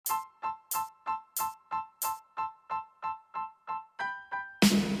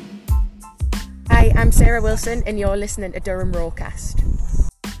Hi, I'm Sarah Wilson and you're listening to Durham Rawcast.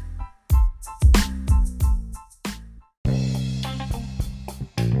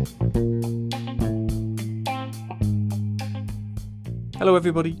 Hello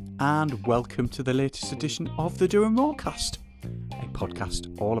everybody and welcome to the latest edition of the Durham Rawcast, a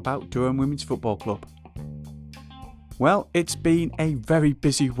podcast all about Durham Women's Football Club. Well, it's been a very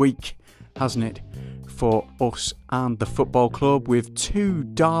busy week, hasn't it, for us and the football club, with 2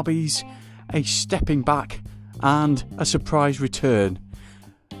 derbies, a stepping back and a surprise return.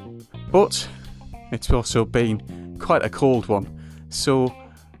 But it's also been quite a cold one, so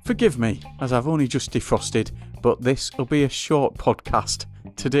forgive me as I've only just defrosted, but this will be a short podcast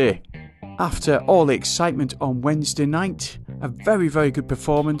today. After all the excitement on Wednesday night, a very, very good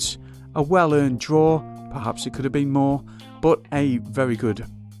performance, a well-earned draw, perhaps it could have been more, but a very good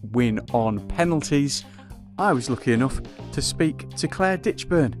win on penalties, I was lucky enough to speak to Claire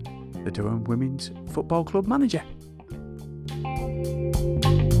Ditchburn, the Durham Women's Football Club manager.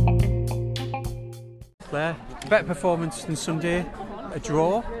 Claire, better performance than Sunday, a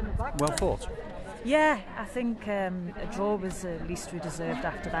draw, well fought. Yeah, I think a draw was the least we deserved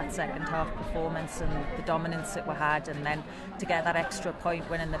after that second half performance and the dominance that we had, and then to get that extra point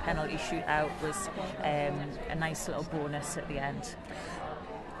winning the penalty shootout was a nice little bonus at the end.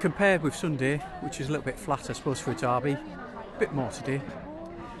 Compared with Sunday, which is a little bit flat I suppose for a derby, a bit more today.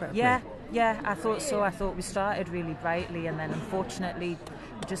 Yeah, I thought so. I thought we started really brightly and then unfortunately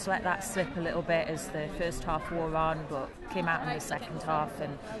we just let that slip a little bit as the first half wore on, but came out in the second half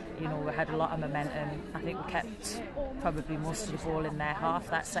and we had a lot of momentum. I think we kept probably most of the ball in their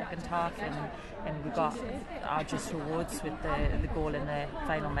half that second half, and we got our just rewards with the goal in the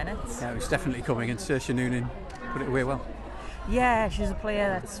final minutes. Yeah, it was definitely coming, and Saoirse Noonan put it away well. Yeah, she's a player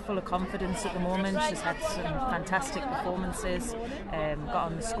that's full of confidence at the moment. She's had some fantastic performances, got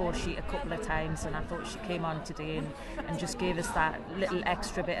on the score sheet a couple of times, and I thought she came on today and just gave us that little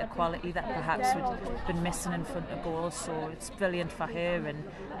extra bit of quality that perhaps we'd been missing in front of goals. So it's brilliant for her, and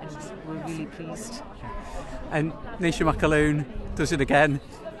we're really pleased. And Naoisha McAloon does it again,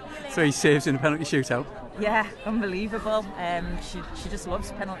 3 saves in a penalty shootout. Yeah, unbelievable. She just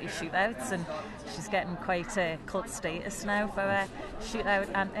loves penalty shootouts, and she's getting quite a cult status now for her shootout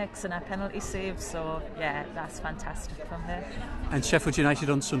antics and her penalty saves. So yeah, that's fantastic from her. And Sheffield United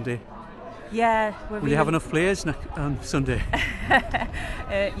on Sunday. Yeah, will you have enough players on Sunday?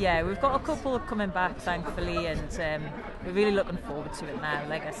 Yeah, we've got a couple coming back thankfully, and we're really looking forward to it now.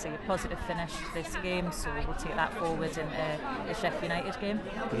 Like I say, a positive finish to this game, so we'll take that forward in the Sheffield United game.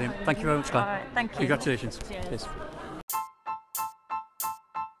 Brilliant. Thank you very much, Claire. All right, thank you. Congratulations. Cheers.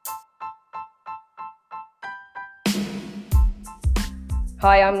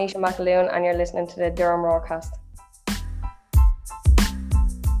 Hi, I'm Naoisha McAloon and you're listening to the Durham Rawcast.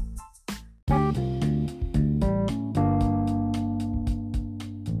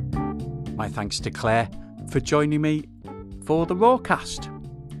 My thanks to Claire for joining me for the Rawcast.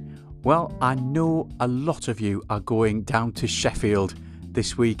 Well, I know a lot of you are going down to Sheffield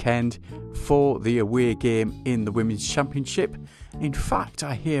this weekend for the away game in the Women's Championship. In fact,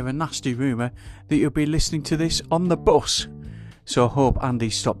 I hear a nasty rumour that you'll be listening to this on the bus. So I hope Andy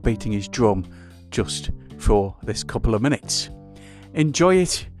stopped beating his drum just for this couple of minutes. Enjoy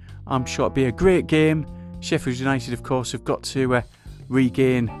it. I'm sure it'll be a great game. Sheffield United, of course, have got to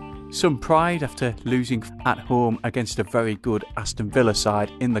regain some pride after losing at home against a very good Aston Villa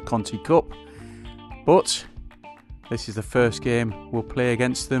side in the Conti Cup. But this is the first game we'll play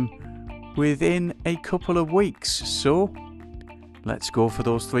against them within a couple of weeks. So let's go for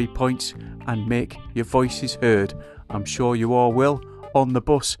those 3 points and make your voices heard. I'm sure you all will, on the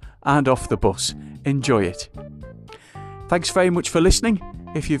bus and off the bus. Enjoy it. Thanks very much for listening.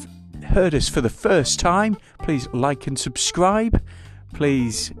 If you've heard us for the first time, please like and subscribe.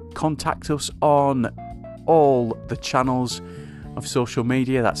 Please contact us on all the channels of social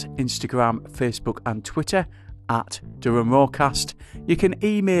media. That's Instagram, Facebook and Twitter at Durham Rawcast. You can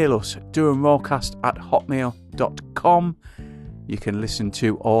email us durhamrawcast@hotmail.com. You can listen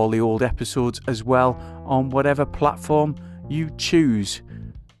to all the old episodes as well on whatever platform you choose.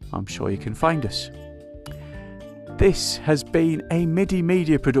 I'm sure you can find us. This has been a MIDI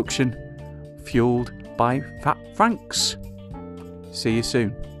Media production fueled by Fat Franks. See you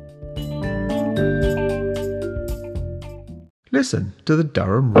soon. Listen to the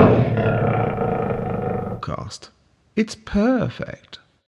Durham Rawcast. It's perfect.